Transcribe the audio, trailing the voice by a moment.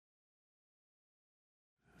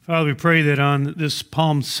Father, we pray that on this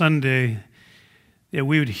Palm Sunday, that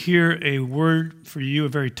we would hear a word for you, a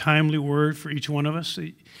very timely word for each one of us.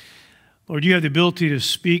 Lord, you have the ability to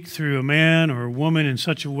speak through a man or a woman in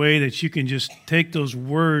such a way that you can just take those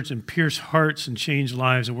words and pierce hearts and change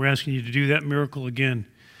lives. And we're asking you to do that miracle again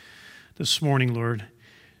this morning, Lord.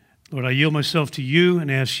 Lord, I yield myself to you and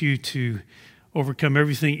ask you to overcome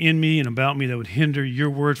everything in me and about me that would hinder your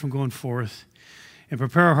word from going forth. And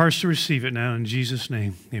prepare our hearts to receive it now in Jesus'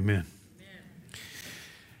 name. Amen.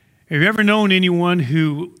 Have you ever known anyone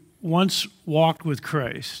who once walked with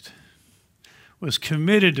Christ, was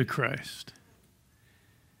committed to Christ,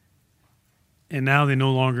 and now they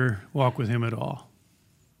no longer walk with him at all?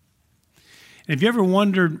 And have you ever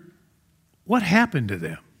wondered what happened to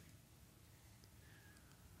them?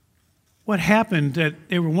 What happened that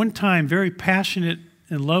they were one time very passionate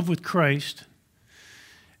in love with Christ,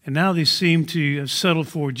 and now they seem to have settled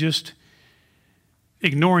for just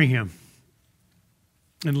ignoring him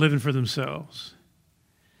and living for themselves?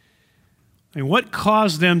 I mean, what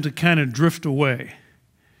caused them to kind of drift away?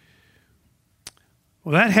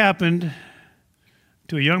 Well, that happened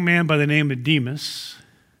to a young man by the name of Demas.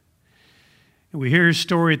 And we hear his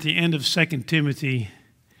story at the end of 2 Timothy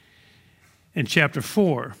in chapter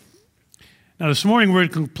 4. Now, this morning we're going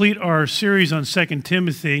to complete our series on 2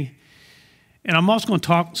 Timothy. And I'm also going to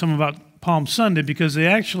talk some about Palm Sunday because they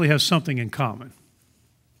actually have something in common.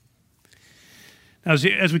 Now,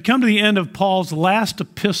 as we come to the end of Paul's last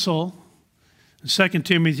epistle, 2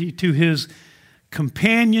 Timothy, to his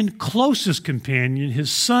companion, closest companion,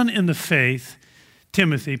 his son in the faith,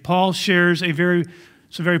 Timothy, Paul shares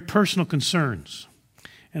some very personal concerns.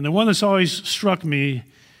 And the one that's always struck me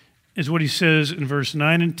is what he says in verse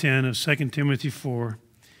 9 and 10 of 2 Timothy 4.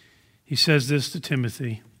 He says this to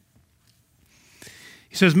Timothy.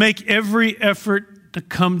 He says, "Make every effort to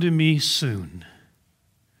come to me soon.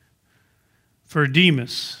 For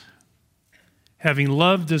Demas, having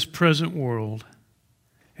loved this present world,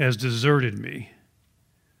 has deserted me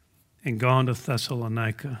and gone to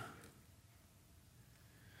Thessalonica."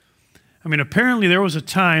 I mean, apparently there was a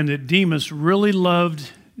time that Demas really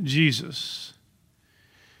loved Jesus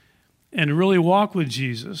and really walked with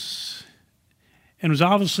Jesus and was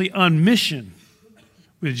obviously on mission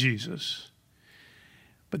with Jesus.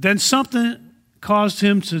 But then something caused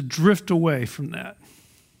him to drift away from that.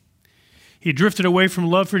 He drifted away from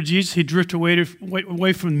love for Jesus. He drifted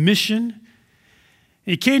away from mission.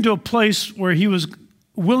 He came to a place where he was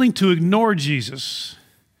willing to ignore Jesus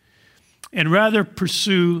and rather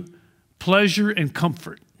pursue pleasure and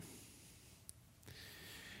comfort.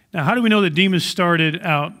 Now, how do we know that Demas started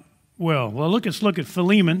out well? Well, let's look at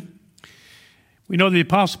Philemon. We know the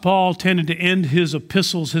Apostle Paul tended to end his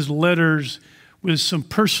epistles, his letters, with some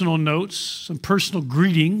personal notes, some personal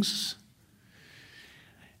greetings.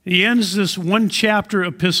 He ends this one chapter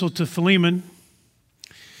epistle to Philemon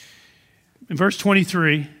in verse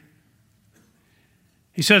 23.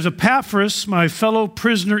 He says, "Epaphras, my fellow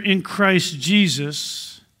prisoner in Christ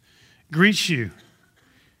Jesus, greets you,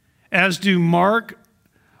 as do Mark,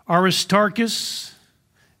 Aristarchus,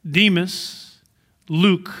 Demas,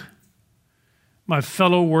 Luke, my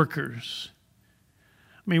fellow workers."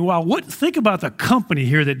 I mean, wow, think about the company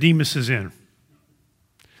here that Demas is in.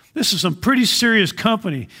 This is some pretty serious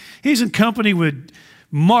company. He's in company with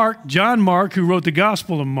Mark, John Mark, who wrote the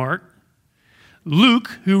Gospel of Mark,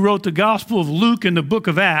 Luke, who wrote the Gospel of Luke and the book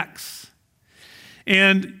of Acts,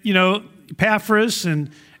 and, Epaphras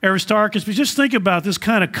and Aristarchus. But just think about this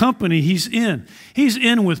kind of company he's in. He's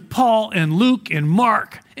in with Paul and Luke and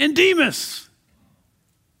Mark and Demas.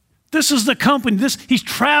 This is the company. He's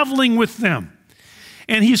traveling with them.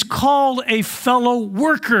 And he's called a fellow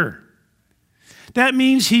worker. That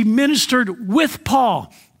means he ministered with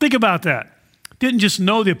Paul. Think about that. Didn't just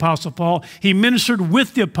know the Apostle Paul. He ministered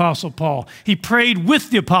with the Apostle Paul. He prayed with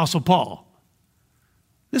the Apostle Paul.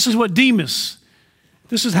 This is what Demas,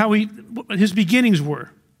 this is how his beginnings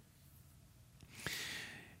were.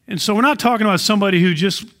 And so we're not talking about somebody who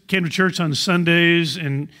just came to church on Sundays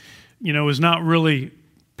and, is not really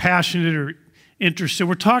passionate or interested.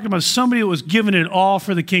 We're talking about somebody that was giving it all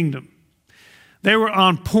for the kingdom. They were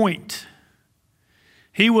on point.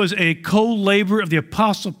 He was a co-laborer of the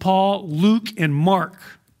Apostle Paul, Luke, and Mark.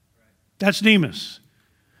 That's Demas.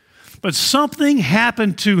 But something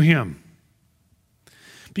happened to him.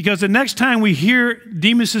 Because the next time we hear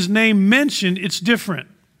Demas' name mentioned, it's different.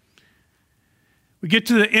 We get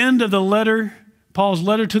to the end of the letter, Paul's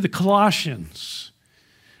letter to the Colossians.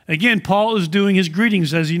 Again, Paul is doing his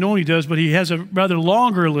greetings as he normally does, but he has a rather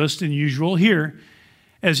longer list than usual here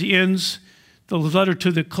as he ends the letter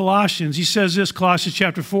to the Colossians. He says this, Colossians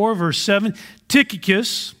chapter 4, verse 7,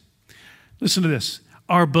 Tychicus, listen to this,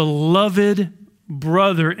 our beloved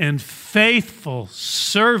brother and faithful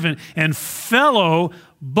servant and fellow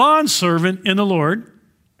bondservant in the Lord.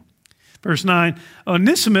 Verse 9,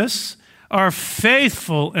 Onesimus, our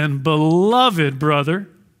faithful and beloved brother.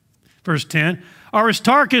 Verse 10,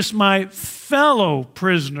 Aristarchus, my fellow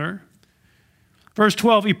prisoner. Verse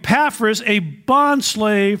 12, Epaphras, a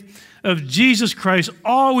bondslave of Jesus Christ,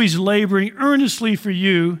 always laboring earnestly for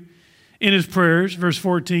you in his prayers. Verse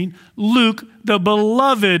 14, Luke, the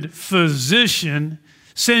beloved physician,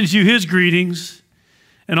 sends you his greetings,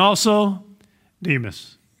 and also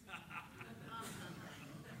Demas.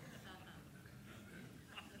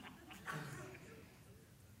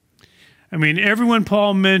 I mean, everyone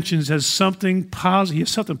Paul mentions has something positive. He has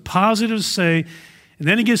something positive to say, and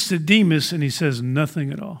then he gets to Demas and he says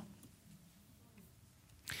nothing at all.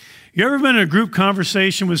 You ever been in a group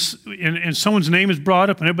conversation and someone's name is brought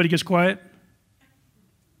up and everybody gets quiet?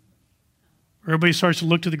 Everybody starts to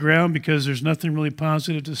look to the ground because there's nothing really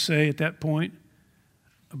positive to say at that point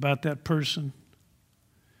about that person.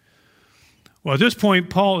 Well, at this point,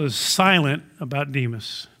 Paul is silent about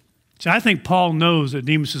Demas. See, I think Paul knows that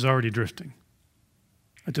Demas is already drifting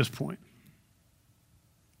at this point.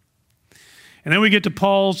 And then we get to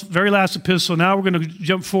Paul's very last epistle. Now we're going to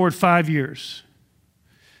jump forward 5 years.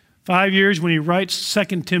 5 years when he writes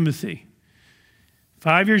 2 Timothy.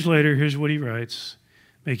 5 years later, here's what he writes.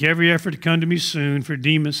 Make every effort to come to me soon, for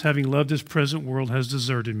Demas, having loved this present world, has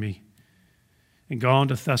deserted me and gone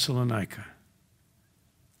to Thessalonica.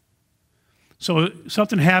 So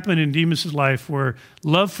something happened in Demas' life where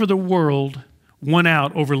love for the world won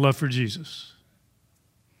out over love for Jesus.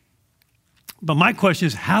 But my question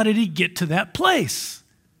is, how did he get to that place?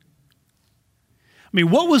 I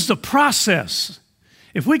mean, what was the process?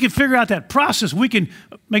 If we could figure out that process, we can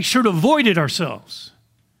make sure to avoid it ourselves.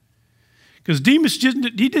 Because Demas,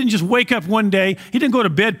 he didn't just wake up one day. He didn't go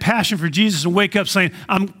to bed passion for Jesus and wake up saying,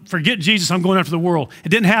 forget Jesus, I'm going after the world. It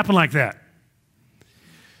didn't happen like that.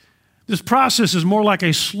 This process is more like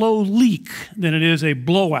a slow leak than it is a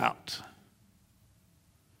blowout.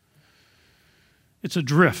 It's a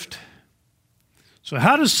drift. So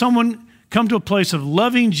how does someone come to a place of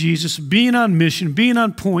loving Jesus, being on mission, being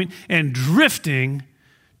on point, and drifting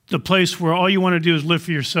to the place where all you want to do is live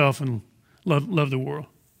for yourself and love the world?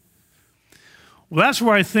 Well, that's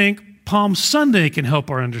where I think Palm Sunday can help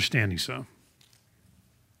our understanding some.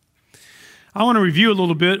 I want to review a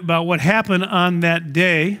little bit about what happened on that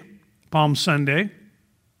day, Palm Sunday.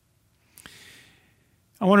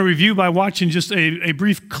 I want to review by watching just a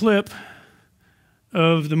brief clip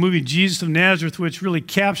of the movie Jesus of Nazareth, which really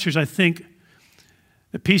captures, I think,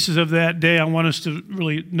 the pieces of that day I want us to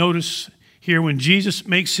really notice here when Jesus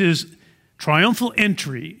makes his triumphal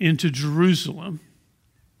entry into Jerusalem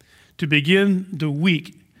to begin the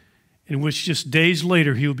week in which just days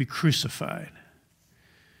later he will be crucified.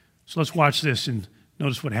 So let's watch this and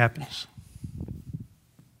notice what happens.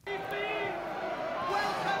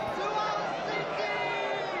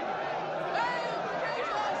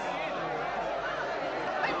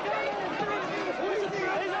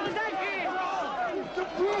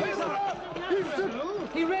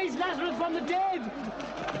 He raised Lazarus from the dead.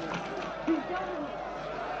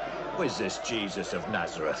 Who is this Jesus of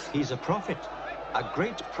Nazareth? He's a prophet, a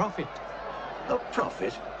great prophet. A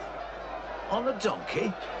prophet? On a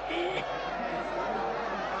donkey?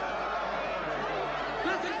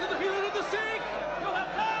 Blessings to the healer of the sick. You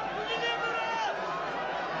have come to deliver us.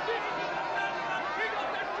 Jesus of Nazareth, King of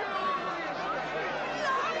the Jews.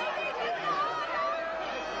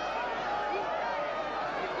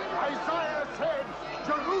 Isaiah said,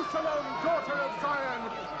 Jerusalem, daughter of Zion,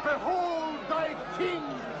 behold, thy king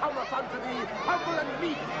cometh unto thee, humble and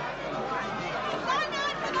meek. Run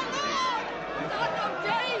unto the Lord, Son of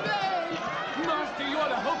David. Master, you are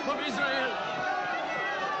the hope of Israel.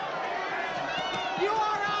 You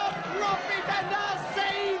are our prophet and our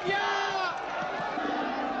Savior.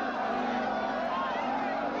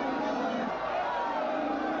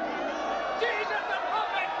 Jesus the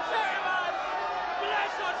prophet, save us.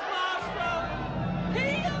 Bless us, Master.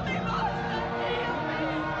 Heal me, Master, heal me.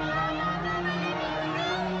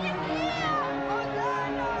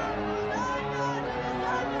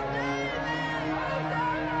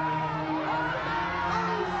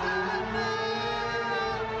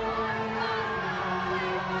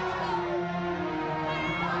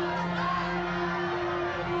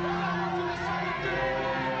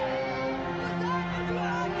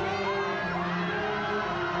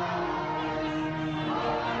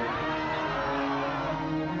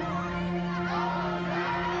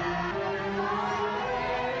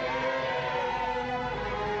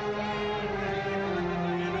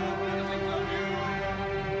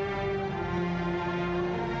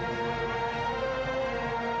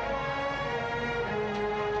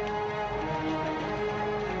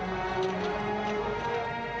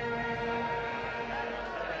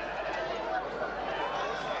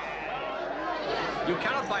 You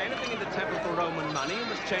cannot buy anything in the temple for Roman money. You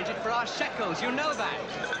must change it for our shekels. You know that.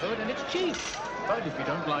 Good, and it's cheap. But if you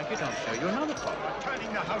don't like it, I'll show you another pot. Turning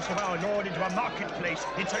the house of our Lord into a marketplace.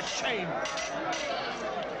 It's a shame.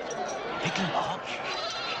 Little Lodge.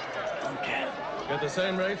 Don't tell. Get the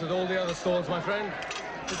same rate at all the other stalls, my friend.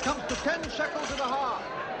 It comes to 10 shekels and a half.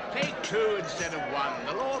 Take 2 instead of 1.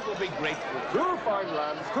 The Lord will be grateful. 2 fine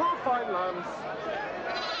lambs, 2 fine lambs.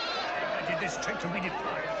 I did this trick to be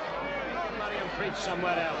defied. Money and preach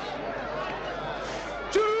somewhere else.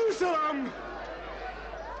 Jerusalem!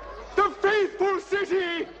 The faithful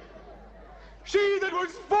city! She that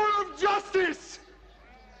was full of justice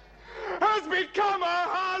has become a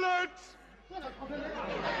harlot!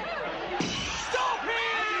 Stop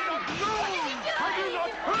him! No! Have you not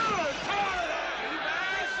heard?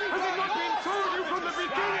 Has it not been told you from the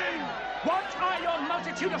beginning? What are your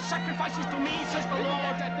multitude of sacrifices to me, says the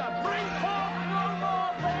Lord? Bring forth no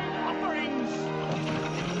more vain offerings.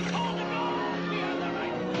 Call the Lord, the other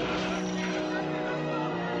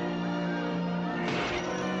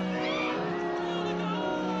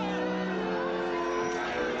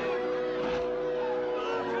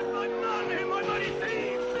My money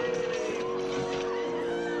thief!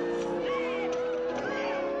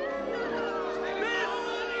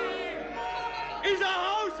 Is a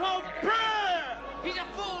house of prayer! He's a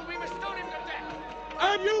fool. We must stone him to death.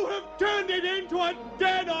 And you have turned it into a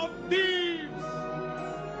den of thieves!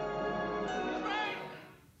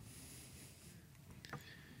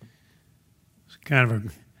 It's kind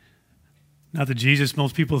of not the Jesus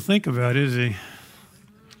most people think about, is he?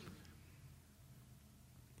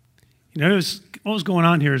 You know, what was going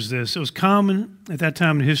on here is this. It was common at that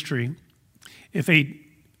time in history, if a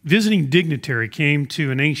visiting dignitary came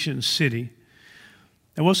to an ancient city,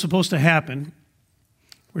 and what's supposed to happen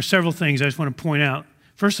were several things I just want to point out.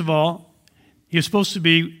 First of all, he was supposed to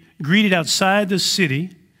be greeted outside the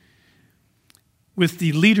city with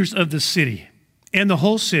the leaders of the city and the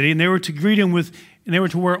whole city, and they were to greet him with, and they were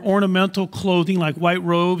to wear ornamental clothing like white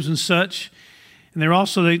robes and such. And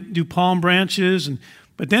they do palm branches,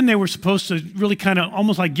 but then they were supposed to really kind of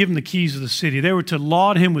almost like give him the keys of the city. They were to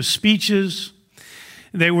laud him with speeches.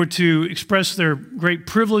 They were to express their great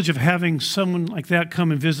privilege of having someone like that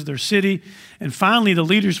come and visit their city. And finally, the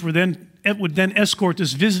leaders would then escort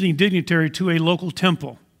this visiting dignitary to a local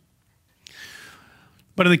temple.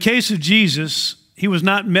 But in the case of Jesus, he was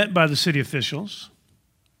not met by the city officials,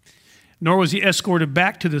 nor was he escorted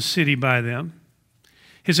back to the city by them.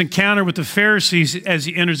 His encounter with the Pharisees as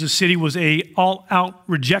he enters the city was an all-out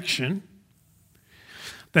rejection.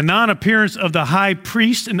 The non-appearance of the high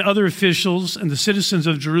priest and other officials and the citizens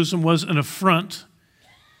of Jerusalem was an affront.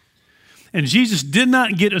 And Jesus did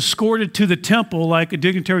not get escorted to the temple like a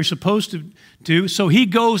dignitary is supposed to do, so he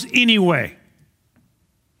goes anyway.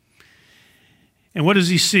 And what does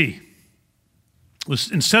he see?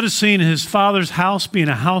 Instead of seeing his Father's house being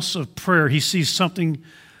a house of prayer, he sees something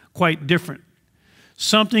quite different,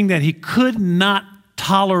 something that he could not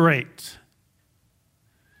tolerate.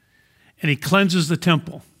 And he cleanses the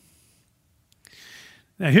temple.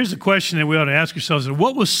 Now, here's the question that we ought to ask ourselves.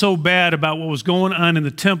 What was so bad about what was going on in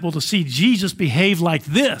the temple to see Jesus behave like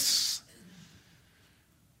this?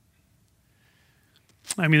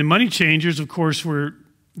 I mean, the money changers, of course, were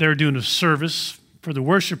there doing a service for the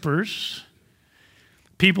worshipers.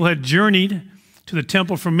 People had journeyed to the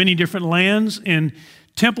temple from many different lands, and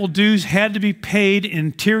temple dues had to be paid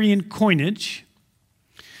in Tyrian coinage.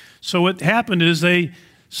 So what happened is they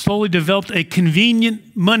slowly developed a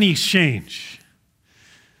convenient money exchange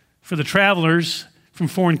for the travelers from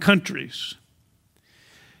foreign countries.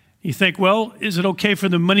 You think, well, is it okay for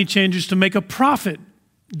the money changers to make a profit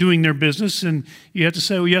doing their business? And you have to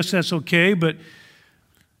say, well, yes, that's okay, but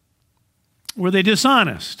were they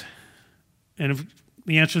dishonest? And if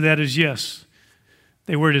the answer to that is yes,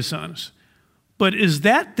 they were dishonest. But is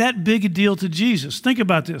that big a deal to Jesus? Think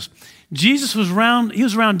about this. Jesus was around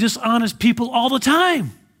dishonest people all the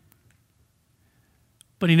time.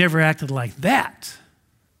 But he never acted like that.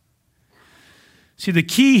 See, the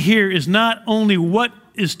key here is not only what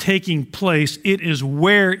is taking place, it is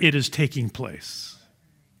where it is taking place.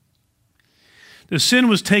 The sin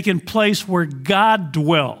was taking place where God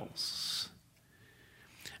dwells.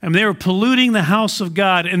 And they were polluting the house of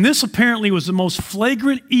God. And this apparently was the most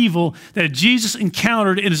flagrant evil that Jesus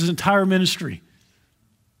encountered in his entire ministry.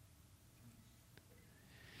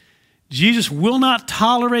 Jesus will not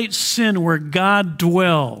tolerate sin where God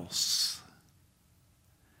dwells.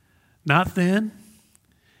 Not then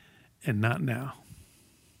and not now.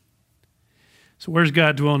 So where does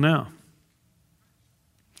God dwell now?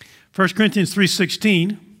 1 Corinthians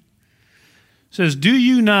 3:16 It says, do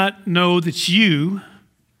you not know that you,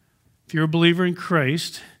 if you're a believer in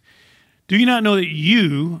Christ, do you not know that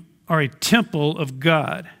you are a temple of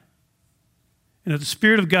God and that the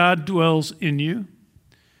Spirit of God dwells in you?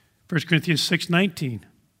 1 Corinthians 6:19,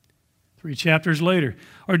 3 chapters later.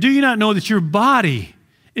 Or do you not know that your body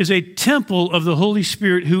is a temple of the Holy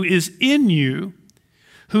Spirit who is in you,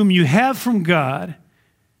 whom you have from God,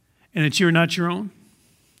 and that you are not your own?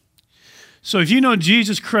 So if you know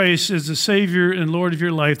Jesus Christ as the Savior and Lord of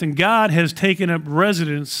your life, then God has taken up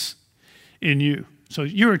residence in you. So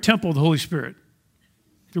you're a temple of the Holy Spirit.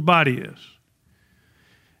 Your body is.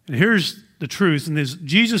 And here's the truth, and this: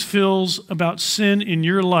 Jesus feels about sin in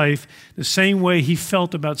your life the same way he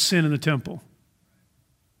felt about sin in the temple.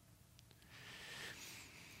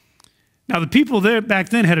 Now, the people there back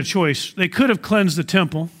then had a choice. They could have cleansed the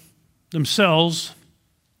temple themselves.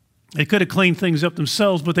 They could have cleaned things up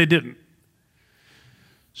themselves, but they didn't.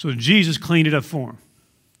 So Jesus cleaned it up for them.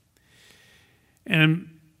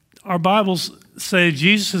 And our Bibles say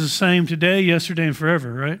Jesus is the same today, yesterday, and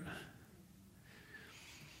forever, right?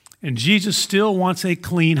 And Jesus still wants a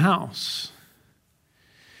clean house.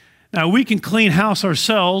 Now, we can clean house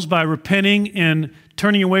ourselves by repenting and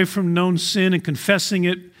turning away from known sin and confessing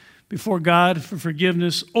it before God for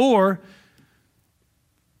forgiveness, or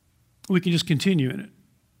we can just continue in it.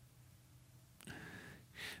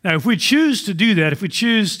 Now, if we choose to do that, if we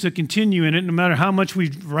choose to continue in it, no matter how much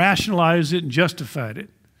we've rationalized it and justified it,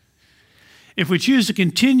 if we choose to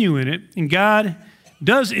continue in it, and God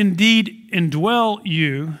does indeed indwell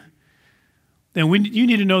you, then you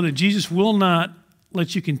need to know that Jesus will not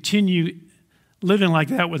let you continue living like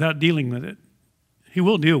that without dealing with it. He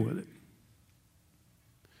will deal with it.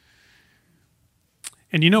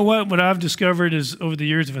 And you know what? What I've discovered is, over the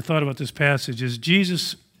years, if I thought about this passage, is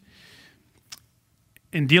Jesus,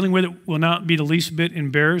 in dealing with it, will not be the least bit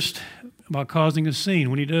embarrassed about causing a scene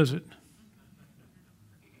when he does it.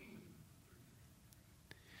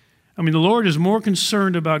 I mean, the Lord is more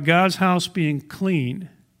concerned about God's house being clean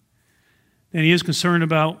than he is concerned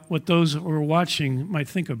about what those who are watching might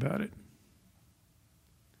think about it.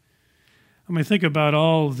 I mean, think about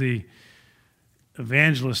all of the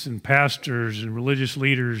evangelists and pastors and religious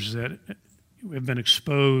leaders that have been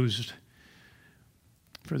exposed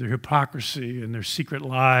for their hypocrisy and their secret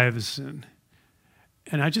lives. And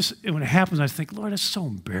when it happens, I think, Lord, that's so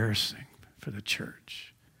embarrassing for the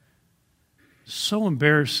church. So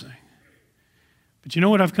embarrassing. But you know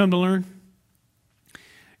what I've come to learn?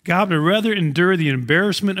 God would rather endure the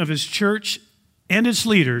embarrassment of his church and its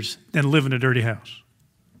leaders than live in a dirty house.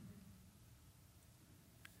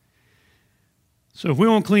 So if we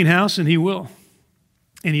want a clean house, then he will.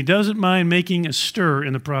 And he doesn't mind making a stir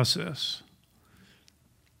in the process.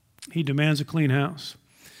 He demands a clean house.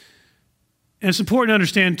 And it's important to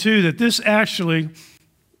understand, too, that this actually,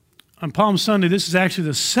 on Palm Sunday, this is actually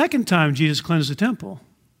the second time Jesus cleansed the temple.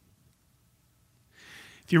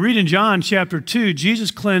 If you read in John chapter 2,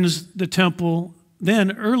 Jesus cleansed the temple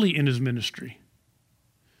then early in his ministry.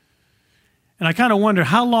 And I kind of wonder,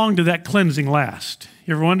 how long did that cleansing last?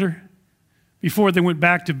 You ever wonder? Before they went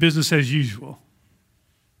back to business as usual.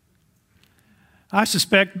 I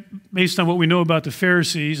suspect, based on what we know about the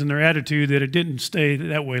Pharisees and their attitude, that it didn't stay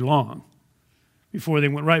that way long before they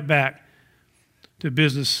went right back to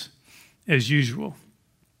business as usual.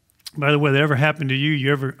 By the way, that ever happened to you?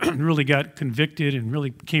 You ever really got convicted and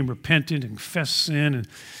really became repentant and confessed sin and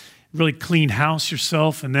really cleaned house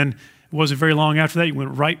yourself, and then it wasn't very long after that you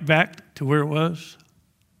went right back to where it was?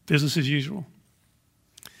 Business as usual.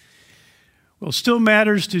 Well, it still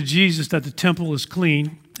matters to Jesus that the temple is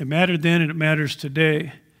clean. It mattered then and it matters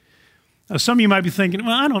today. Now, some of you might be thinking,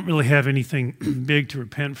 well, I don't really have anything big to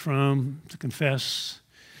repent from, to confess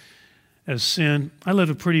as sin. I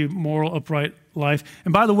live a pretty moral, upright life.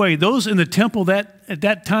 And by the way, those in the temple that at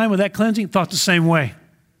that time of that cleansing thought the same way.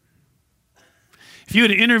 If you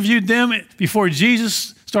had interviewed them before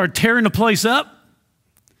Jesus started tearing the place up,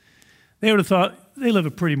 they would have thought they live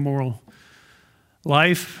a pretty moral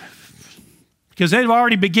life, because they'd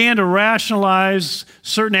already began to rationalize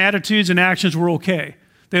certain attitudes and actions were okay.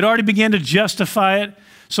 They'd already began to justify it.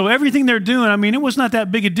 So everything they're doing, I mean, it was not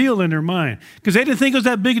that big a deal in their mind, because they didn't think it was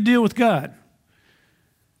that big a deal with God.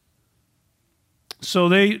 So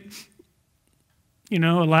they,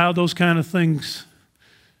 allowed those kind of things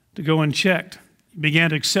to go unchecked. Began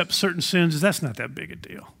to accept certain sins. That's not that big a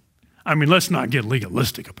deal. I mean, let's not get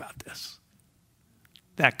legalistic about this.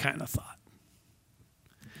 That kind of thought.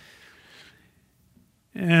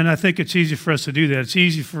 And I think it's easy for us to do that. It's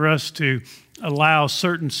easy for us to allow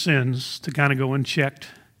certain sins to kind of go unchecked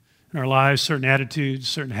in our lives, certain attitudes,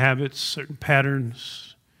 certain habits, certain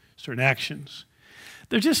patterns, certain actions.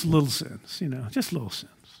 They're just little sins, just little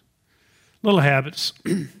sins. Little habits,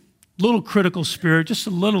 little critical spirit, just a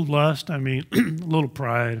little lust, a little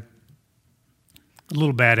pride, a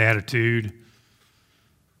little bad attitude.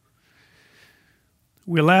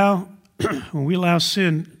 When we allow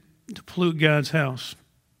sin to pollute God's house,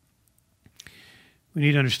 we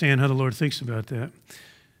need to understand how the Lord thinks about that.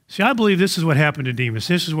 See, I believe this is what happened to Demas.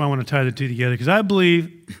 This is why I want to tie the two together, because I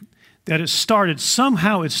believe that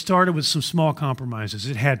somehow it started with some small compromises.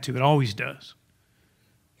 It had to. It always does.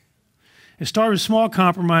 It started with small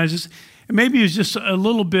compromises, and maybe it was just a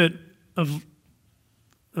little bit of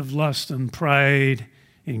lust and pride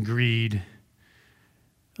and greed,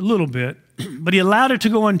 a little bit, but he allowed it to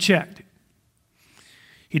go unchecked.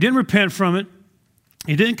 He didn't repent from it.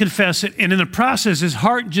 He didn't confess it, and in the process, his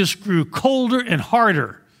heart just grew colder and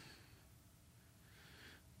harder.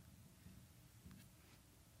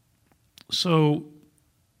 So,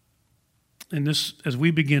 as we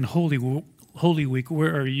begin Holy Week,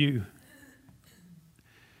 where are you?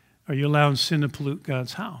 Are you allowing sin to pollute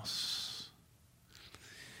God's house?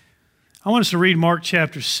 I want us to read Mark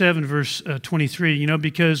chapter 7, verse 23,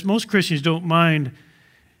 because most Christians don't mind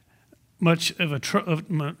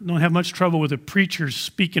don't have much trouble with a preacher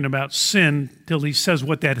speaking about sin till he says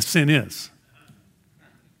what that sin is.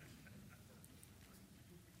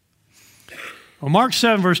 Well, Mark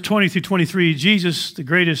 7, verse 20 through 23, Jesus, the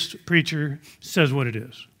greatest preacher, says what it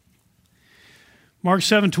is. Mark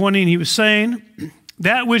 7:20, and he was saying,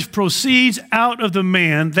 that which proceeds out of the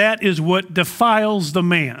man, that is what defiles the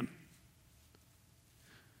man.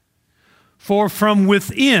 For from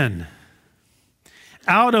within,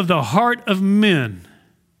 out of the heart of men,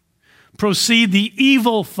 proceed the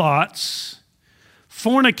evil thoughts,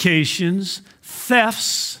 fornications,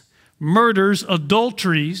 thefts, murders,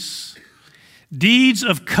 adulteries, deeds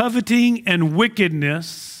of coveting and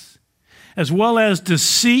wickedness, as well as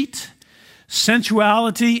deceit,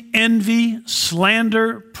 sensuality, envy,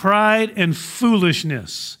 slander, pride, and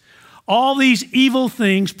foolishness. All these evil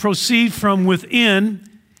things proceed from within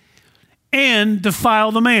and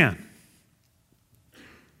defile the man.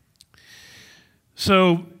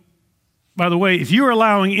 So, by the way, if you're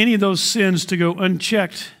allowing any of those sins to go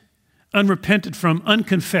unchecked, unrepented from,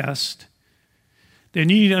 unconfessed, then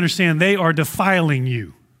you need to understand they are defiling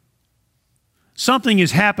you. Something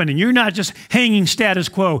is happening. You're not just hanging status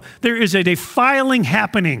quo. There is a defiling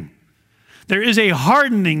happening. There is a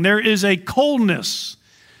hardening. There is a coldness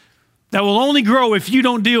that will only grow if you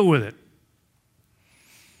don't deal with it.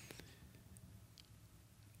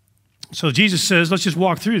 So Jesus says, let's just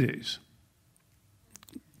walk through these.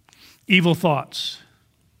 Evil thoughts.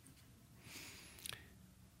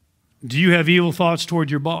 Do you have evil thoughts toward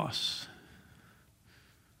your boss?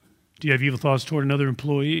 Do you have evil thoughts toward another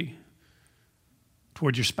employee?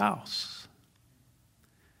 Toward your spouse?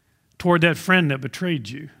 Toward that friend that betrayed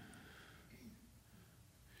you?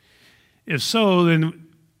 If so, then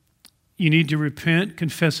you need to repent,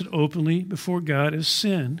 confess it openly before God as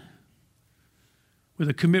sin, with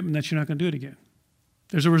a commitment that you're not going to do it again.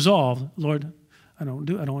 There's a resolve. Lord, I don't want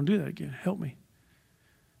to do that again. Help me.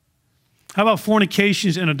 How about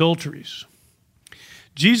fornications and adulteries?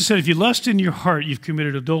 Jesus said, if you lust in your heart, you've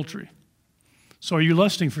committed adultery. So are you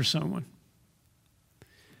lusting for someone?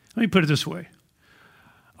 Let me put it this way.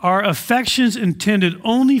 Are affections intended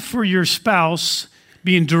only for your spouse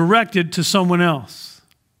being directed to someone else?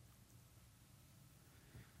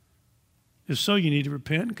 If so, you need to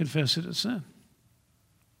repent and confess it as sin.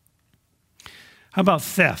 How about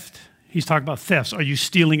theft? He's talking about thefts. Are you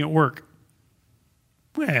stealing at work?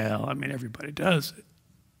 Well, everybody does it.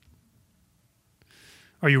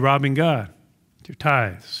 Are you robbing God with your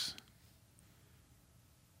tithes?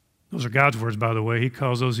 Those are God's words, by the way. He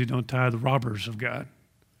calls those who don't tithe the robbers of God.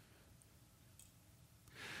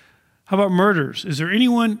 How about murders? Is there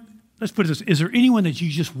anyone, let's put it this, is there anyone that you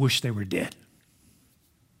just wish they were dead?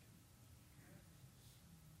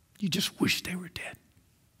 You just wish they were dead.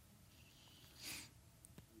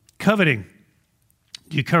 Coveting.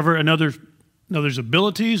 Do you cover another's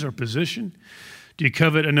abilities or position? Do you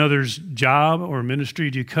covet another's job or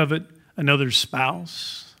ministry? Do you covet another's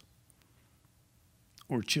spouse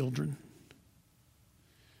or children?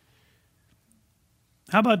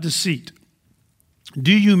 How about deceit?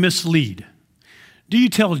 Do you mislead? Do you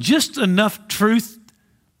tell just enough truth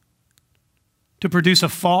to produce a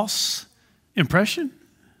false impression?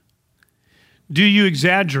 Do you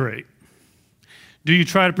exaggerate? Do you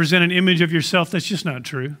try to present an image of yourself that's just not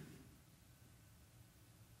true?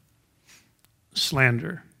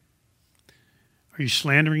 Slander. Are you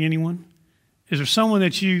slandering anyone? Is there someone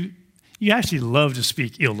that you actually love to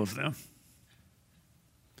speak ill of them?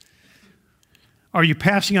 Are you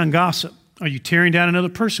passing on gossip? Are you tearing down another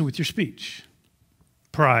person with your speech?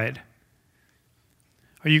 Pride.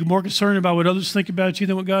 Are you more concerned about what others think about you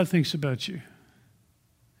than what God thinks about you?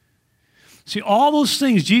 See, all those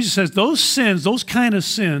things, Jesus says, those sins, those kind of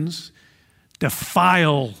sins,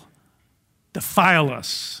 defile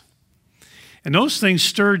us. And those things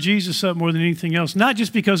stir Jesus up more than anything else, not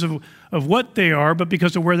just because of what they are, but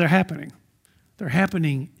because of where they're happening. They're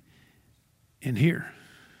happening in here,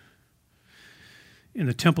 in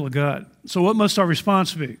the temple of God. So what must our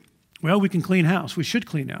response be? Well, we can clean house. We should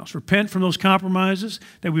clean house. Repent from those compromises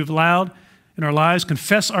that we've allowed in our lives.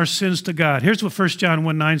 Confess our sins to God. Here's what 1 John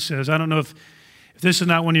 1:9 says. I don't know if this is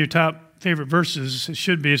not one of your top favorite verses. It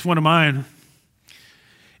should be. It's one of mine.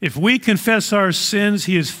 If we confess our sins,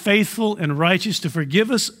 he is faithful and righteous to forgive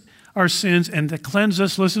us our sins and to cleanse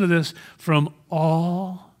us, listen to this, from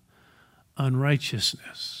all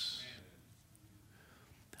unrighteousness.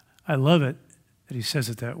 I love it that he says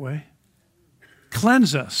it that way.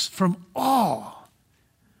 Cleanse us from all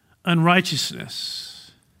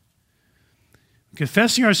unrighteousness.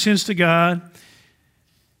 Confessing our sins to God,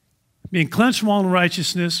 being cleansed from all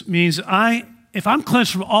unrighteousness means if I'm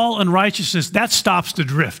cleansed from all unrighteousness, that stops the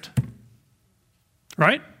drift.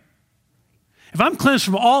 Right? If I'm cleansed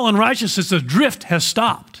from all unrighteousness, the drift has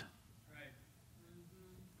stopped.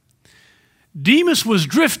 Demas was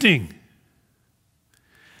drifting.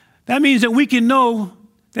 That means that we can know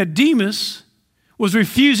that Demas was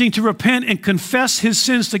refusing to repent and confess his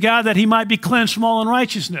sins to God that he might be cleansed from all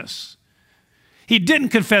unrighteousness. He didn't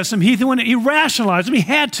confess them. He rationalized them. He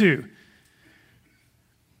had to.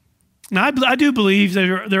 Now, I do believe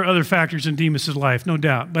there are other factors in Demas' life, no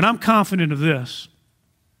doubt, but I'm confident of this,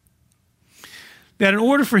 that in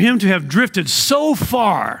order for him to have drifted so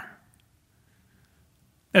far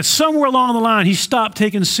that somewhere along the line he stopped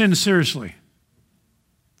taking sin seriously.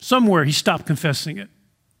 Somewhere he stopped confessing it,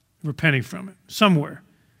 repenting from it. Somewhere.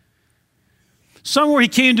 Somewhere he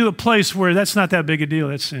came to a place where that's not that big a deal,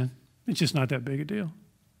 that's sin. It's just not that big a deal.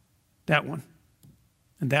 That one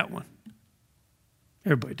and that one.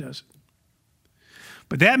 Everybody does it.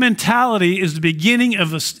 But that mentality is the beginning of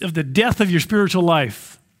the death of your spiritual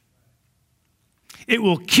life. It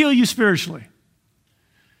will kill you spiritually.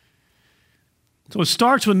 So it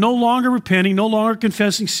starts with no longer repenting, no longer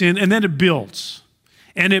confessing sin, and then it builds.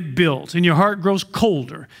 And it builds. And your heart grows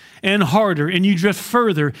colder and harder, and you drift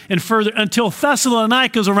further and further until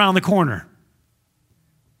Thessalonica is around the corner.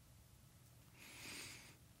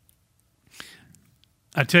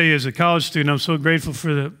 I tell you, as a college student, I'm so grateful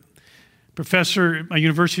for the professor at my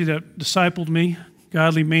university that discipled me,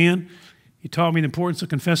 godly man. He taught me the importance of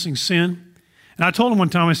confessing sin. And I told him one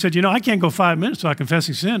time, I said, I can't go 5 minutes without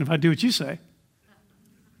confessing sin if I do what you say.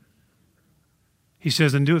 He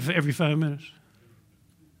says, then do it for every 5 minutes.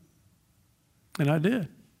 And I did.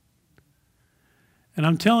 And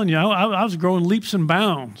I'm telling you, I was growing leaps and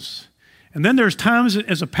bounds. And then there's times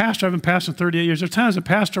as a pastor, I've been pastoring 38 years, there's times as a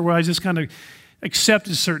pastor where I just kind of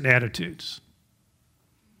accepted certain attitudes.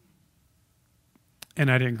 And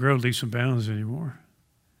I didn't grow leaps and bounds anymore.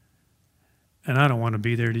 And I don't want to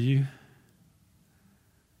be there to you.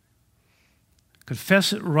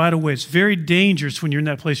 Confess it right away. It's very dangerous when you're in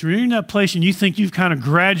that place. When you're in that place and you think you've kind of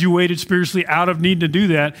graduated spiritually out of needing to do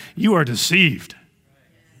that, you are deceived.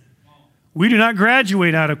 We do not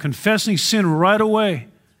graduate out of confessing sin right away.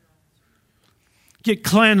 Get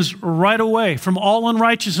cleansed right away from all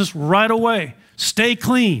unrighteousness right away. Stay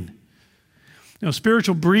clean.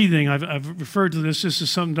 Spiritual breathing, I've referred to this. This is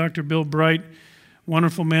something Dr. Bill Bright,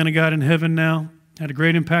 wonderful man of God in heaven now, had a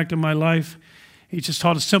great impact on my life. He just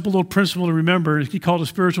taught a simple little principle to remember. He called it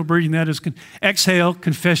spiritual breathing. That is, exhale,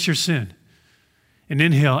 confess your sin. And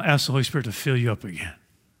inhale, ask the Holy Spirit to fill you up again.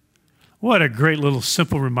 What a great little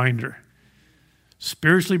simple reminder.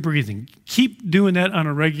 Spiritually breathing. Keep doing that on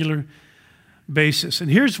a regular basis. And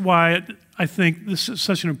here's why I think this is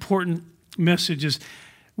such an important message is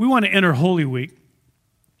we want to enter Holy Week,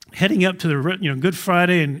 heading up to the Good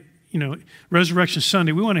Friday and Resurrection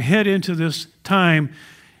Sunday. We want to head into this time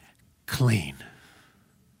clean.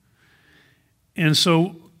 And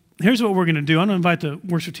so here's what we're going to do. I'm going to invite the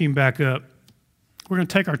worship team back up. We're going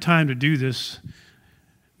to take our time to do this,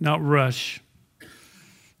 not rush.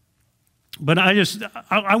 But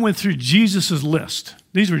I went through Jesus' list.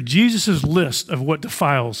 These were Jesus' list of what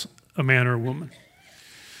defiles a man or a woman.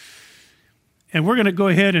 And we're going to go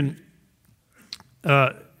ahead and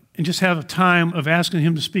just have a time of asking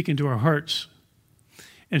him to speak into our hearts.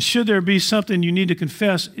 And should there be something you need to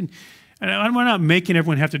confess, and we're not making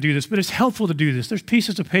everyone have to do this, but it's helpful to do this. There's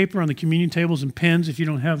pieces of paper on the communion tables and pens if you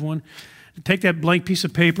don't have one. Take that blank piece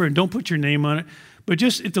of paper and don't put your name on it. But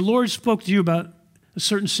just if the Lord spoke to you about a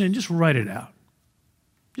certain sin, just write it out.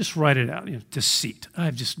 Just write it out. Deceit.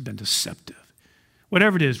 I've just been deceptive.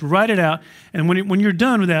 Whatever it is, write it out. And when you're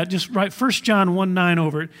done with that, just write 1 John 1:9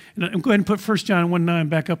 over it. And go ahead and put 1 John 1:9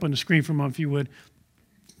 back up on the screen for a moment, if you would.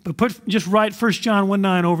 But just write 1 John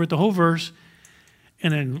 1:9 over it, the whole verse,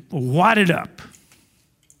 and then wad it up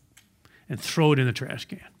and throw it in the trash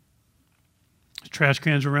can. The trash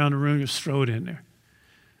cans around the room, just throw it in there.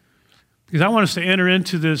 Because I want us to enter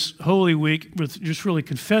into this Holy Week with just really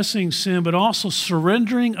confessing sin, but also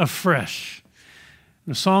surrendering afresh.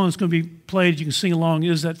 And the song that's going to be played, you can sing along,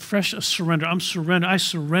 is that fresh surrender. I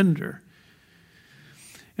surrender.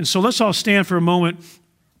 And so let's all stand for a moment.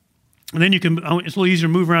 And then it's a little easier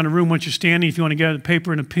to move around the room once you're standing if you want to get a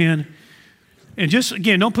paper and a pen. And just,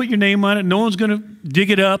 again, don't put your name on it. No one's going to dig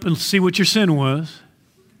it up and see what your sin was.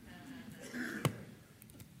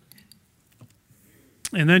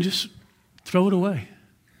 And then just throw it away.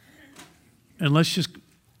 And let's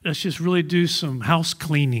just really do some house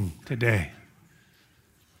cleaning today.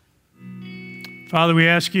 Father, we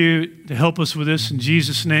ask you to help us with this in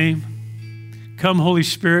Jesus' name. Come, Holy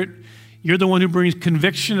Spirit. You're the one who brings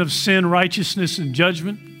conviction of sin, righteousness, and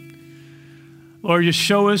judgment. Lord, just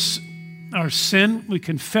show us our sin. We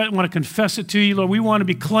want to confess it to you. Lord, we want to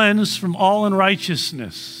be cleansed from all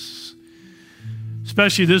unrighteousness,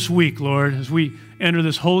 especially this week, Lord, as we enter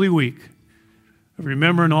this Holy Week of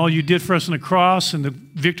remembering all you did for us on the cross and the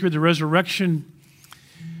victory of the resurrection,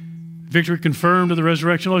 victory confirmed of the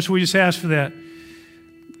resurrection. Lord, so we just ask for that.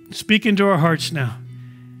 Speak into our hearts now.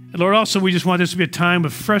 And Lord, also we just want this to be a time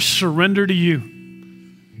of fresh surrender to you,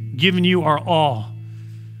 giving you our all.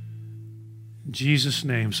 In Jesus'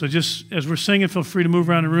 name. So just as we're singing, feel free to move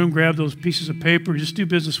around the room, grab those pieces of paper, just do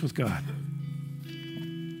business with God.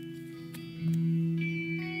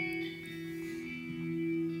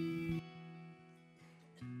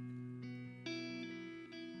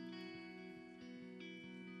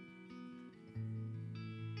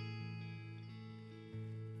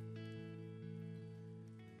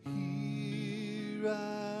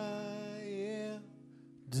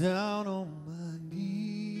 Down on my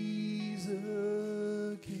knees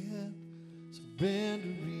again,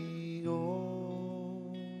 surrendering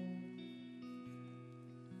all,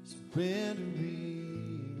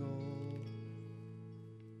 surrendering all.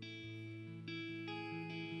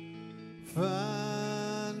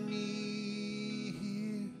 Find me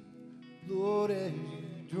here, Lord, as you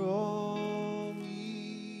draw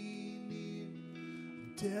me near.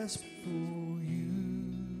 I'm desperate for you.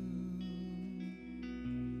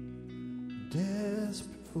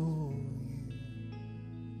 Desperate for you,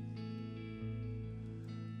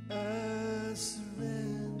 I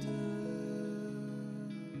surrender.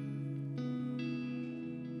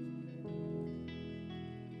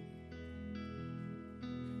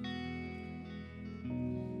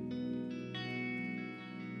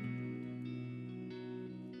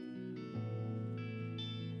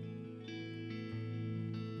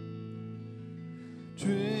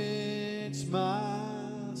 Drench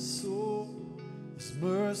my soul,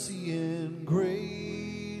 mercy and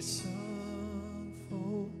grace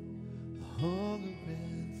unfold, the hunger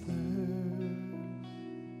and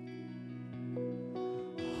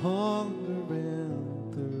thirst, hunger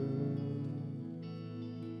and thirst.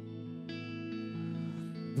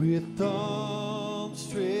 With arms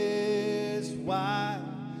stretched wide,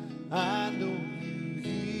 I know you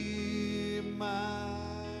hear my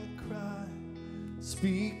cry.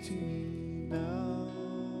 Speak to me now.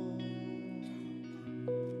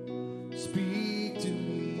 Speak to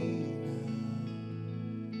me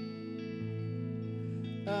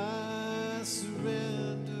now. I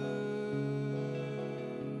surrender.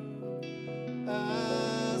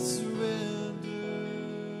 I surrender.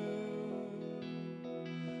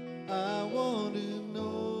 I want to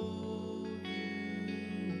know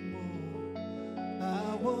you more.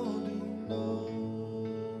 I want to know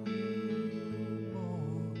you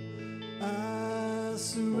more. I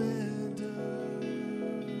surrender.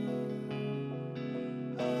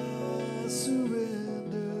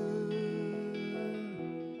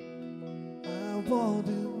 I want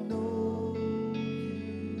to know you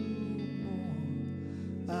more.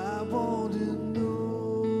 I want to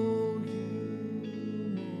know you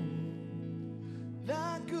more.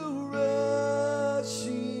 Like a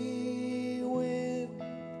rushing wind,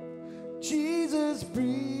 Jesus,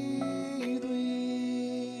 breathe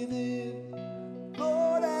within.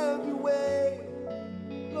 Lord, have your way.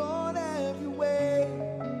 Lord, have your way.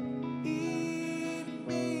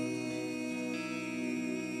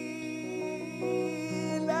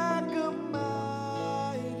 Like a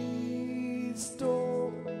mighty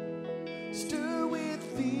storm, stir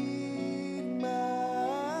within my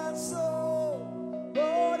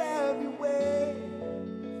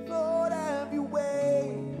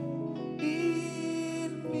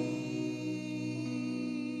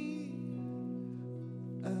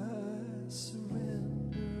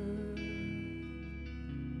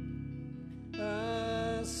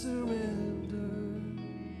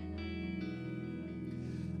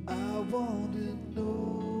want to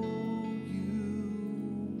know you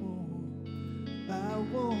more. I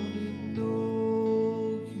want to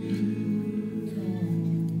know you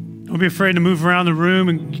more. Don't be afraid to move around the room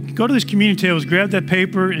and go to these community tables, grab that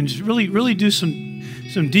paper, and just really do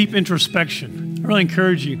some deep introspection. I really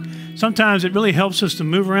encourage you. Sometimes it really helps us to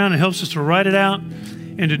move around and helps us to write it out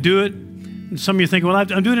and to do it. And some of you think, well, I'm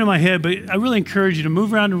doing it in my head, but I really encourage you to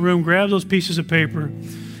move around the room, grab those pieces of paper,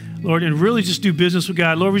 Lord, and really just do business with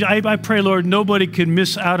God. Lord, I pray, Lord, nobody could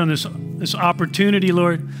miss out on this opportunity,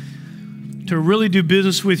 Lord, to really do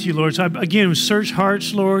business with you, Lord. So again, search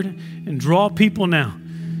hearts, Lord, and draw people now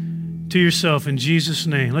to yourself in Jesus'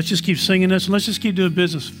 name. Let's just keep singing this, and let's just keep doing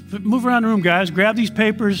business. Move around the room, guys. Grab these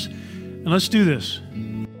papers, and let's do this.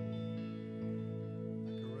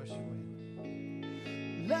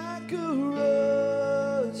 Like a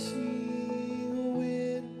rushing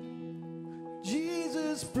wind,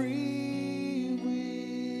 Jesus, breathe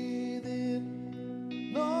within.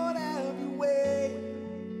 Lord, have your way.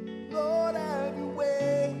 Lord, have your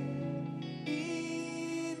way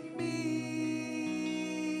in me.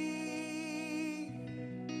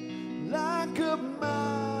 Like a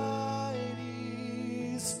mighty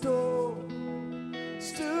storm,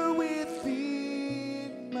 stir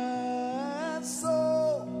within my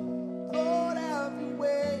soul. Lord, have your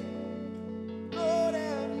way. Lord,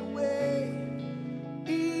 have your way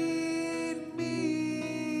in me.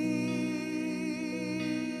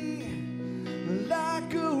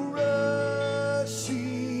 Like a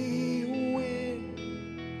rushing wind,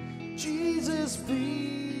 Jesus,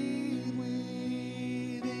 breathe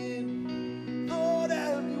within. Lord,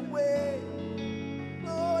 have your way.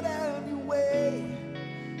 Lord, have your way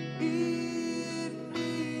in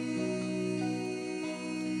me.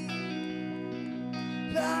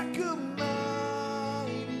 Like a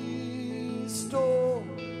mighty storm,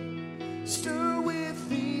 stir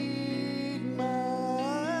within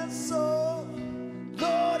my soul.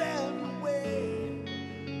 Lord, have your way.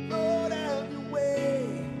 Lord, have your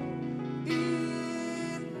way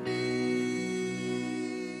in me.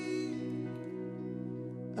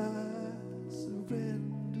 I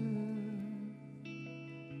surrender.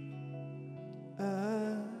 I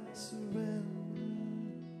surrender.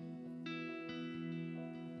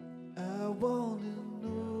 I want to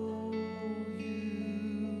know you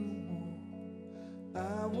more.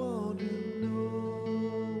 I want to know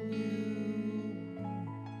you more.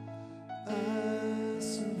 I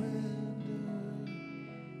surrender.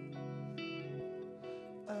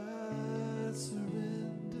 I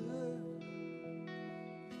surrender.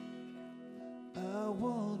 I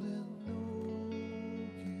want to know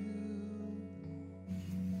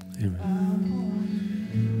you.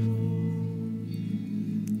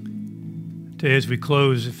 Today, as we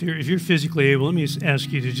close, if you're physically able, let me just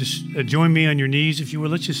ask you to just join me on your knees, if you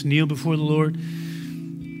will. Let's just kneel before the Lord. You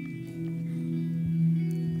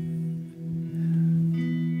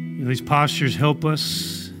know, these postures help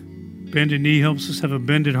us. Bended knee helps us have a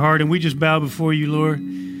bended heart, and we just bow before you, Lord.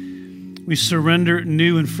 We surrender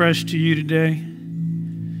new and fresh to you today.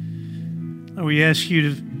 Lord, we ask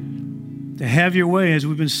you to have your way as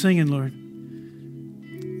we've been singing, Lord.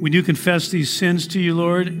 We do confess these sins to you,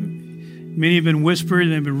 Lord. Many have been whispered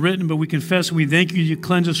and have been written, but we confess and we thank you. You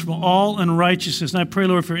cleanse us from all unrighteousness. And I pray,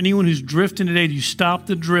 Lord, for anyone who's drifting today, you stop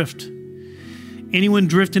the drift. Anyone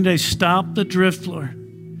drifting today, stop the drift,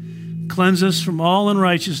 Lord. Cleanse us from all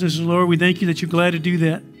unrighteousness, Lord. We thank you that you're glad to do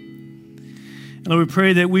that. And Lord, we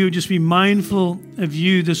pray that we would just be mindful of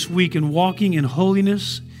you this week and walking in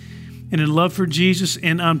holiness and in love for Jesus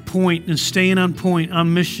and on point and staying on point,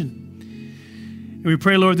 on mission. And we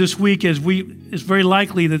pray, Lord, this week it's very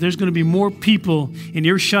likely that there's going to be more people in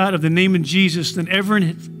earshot of the name of Jesus than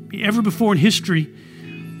ever before in history.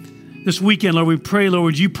 This weekend, Lord, we pray, Lord,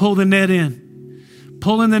 would you pull the net in?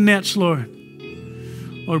 Pull in the nets, Lord.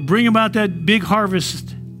 Lord, bring about that big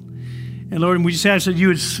harvest. And Lord, we just ask that you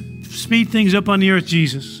would speed things up on the earth,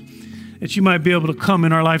 Jesus, that you might be able to come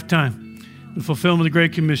in our lifetime and fulfillment of the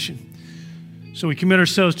Great Commission. So we commit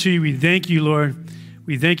ourselves to you. We thank you, Lord.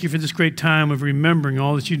 We thank you for this great time of remembering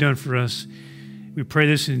all that you've done for us. We pray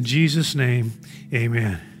this in Jesus' name.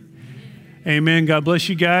 Amen. Amen. God bless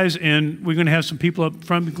you guys. And we're going to have some people up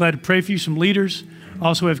front. Be glad to pray for you, some leaders.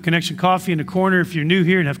 Also, we have Connection Coffee in the corner. If you're new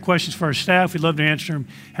here and have questions for our staff, we'd love to answer them.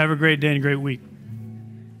 Have a great day and a great week.